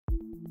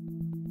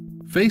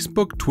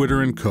Facebook,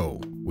 Twitter, and co.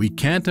 We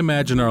can't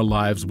imagine our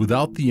lives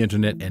without the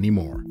internet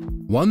anymore.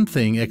 One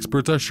thing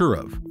experts are sure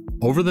of: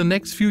 over the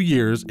next few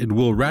years, it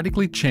will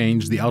radically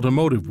change the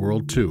automotive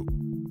world too.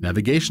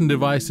 Navigation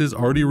devices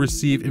already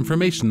receive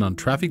information on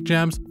traffic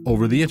jams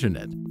over the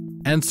internet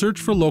and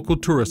search for local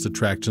tourist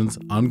attractions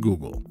on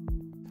Google.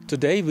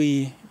 Today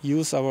we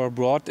use our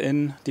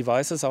brought-in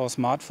devices, our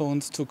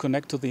smartphones, to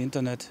connect to the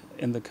internet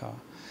in the car.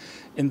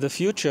 In the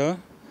future,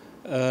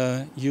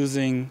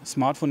 using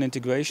smartphone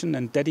integration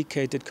and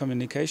dedicated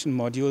communication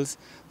modules,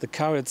 the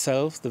car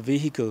itself, the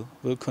vehicle,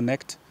 will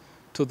connect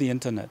to the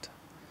internet.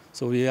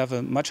 So we have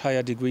a much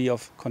higher degree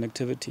of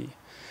connectivity.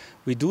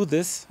 We do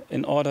this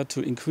in order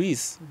to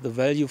increase the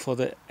value for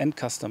the end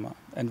customer.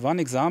 And one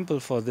example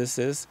for this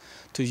is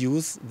to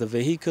use the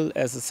vehicle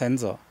as a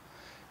sensor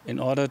in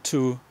order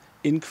to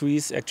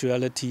increase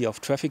actuality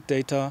of traffic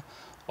data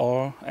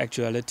or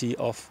actuality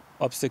of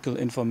obstacle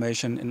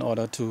information in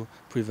order to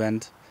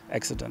prevent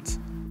accidents.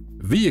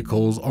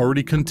 Vehicles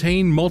already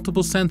contain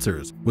multiple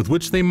sensors with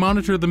which they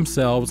monitor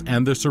themselves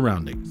and their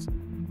surroundings.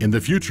 In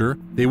the future,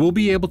 they will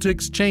be able to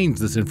exchange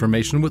this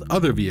information with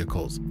other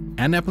vehicles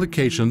and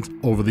applications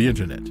over the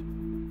internet.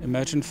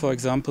 Imagine, for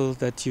example,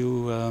 that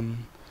you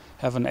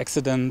have an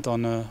accident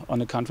on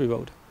a country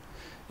road.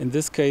 In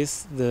this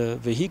case, the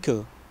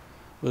vehicle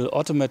will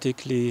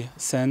automatically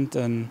send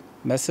a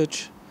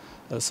message,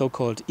 a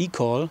so-called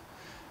e-call,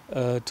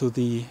 to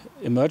the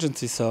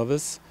emergency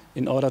service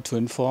in order to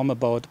inform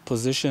about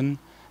position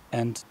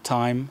and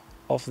time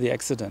of the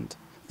accident.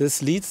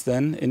 This leads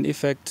then, in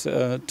effect,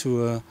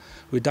 to a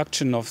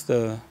reduction of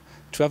the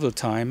travel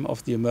time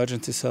of the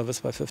emergency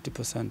service by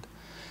 50%.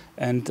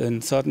 And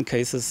in certain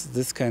cases,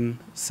 this can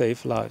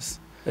save lives.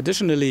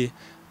 Additionally,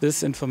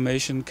 this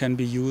information can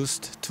be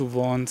used to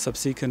warn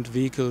subsequent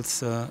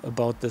vehicles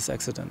about this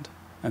accident.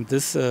 And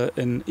this,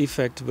 in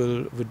effect,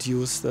 will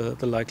reduce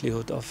the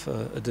likelihood of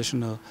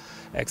additional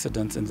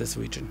accidents in this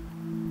region.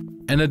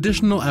 An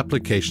additional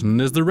application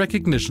is the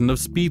recognition of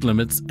speed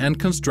limits and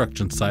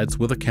construction sites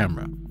with a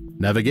camera.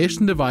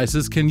 Navigation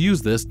devices can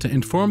use this to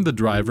inform the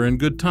driver in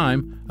good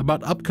time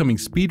about upcoming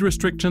speed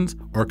restrictions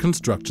or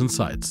construction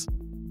sites.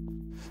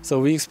 So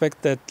we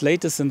expect that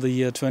latest in the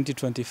year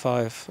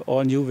 2025,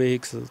 all new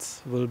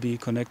vehicles will be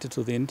connected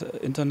to the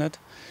internet,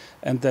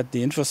 and that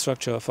the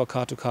infrastructure for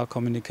car-to-car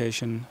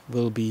communication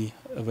will be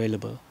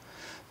available.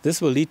 This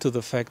will lead to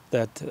the fact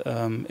that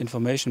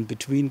information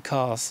between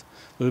cars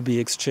will be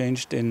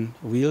exchanged in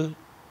real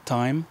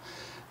time,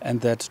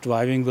 and that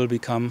driving will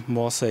become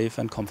more safe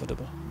and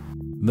comfortable.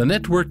 The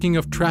networking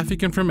of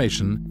traffic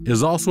information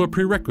is also a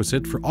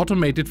prerequisite for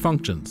automated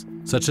functions,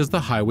 such as the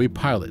highway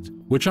pilot,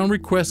 which on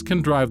request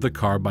can drive the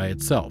car by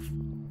itself.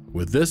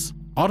 With this,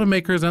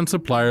 automakers and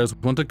suppliers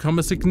want to come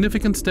a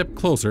significant step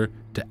closer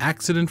to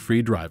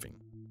accident-free driving.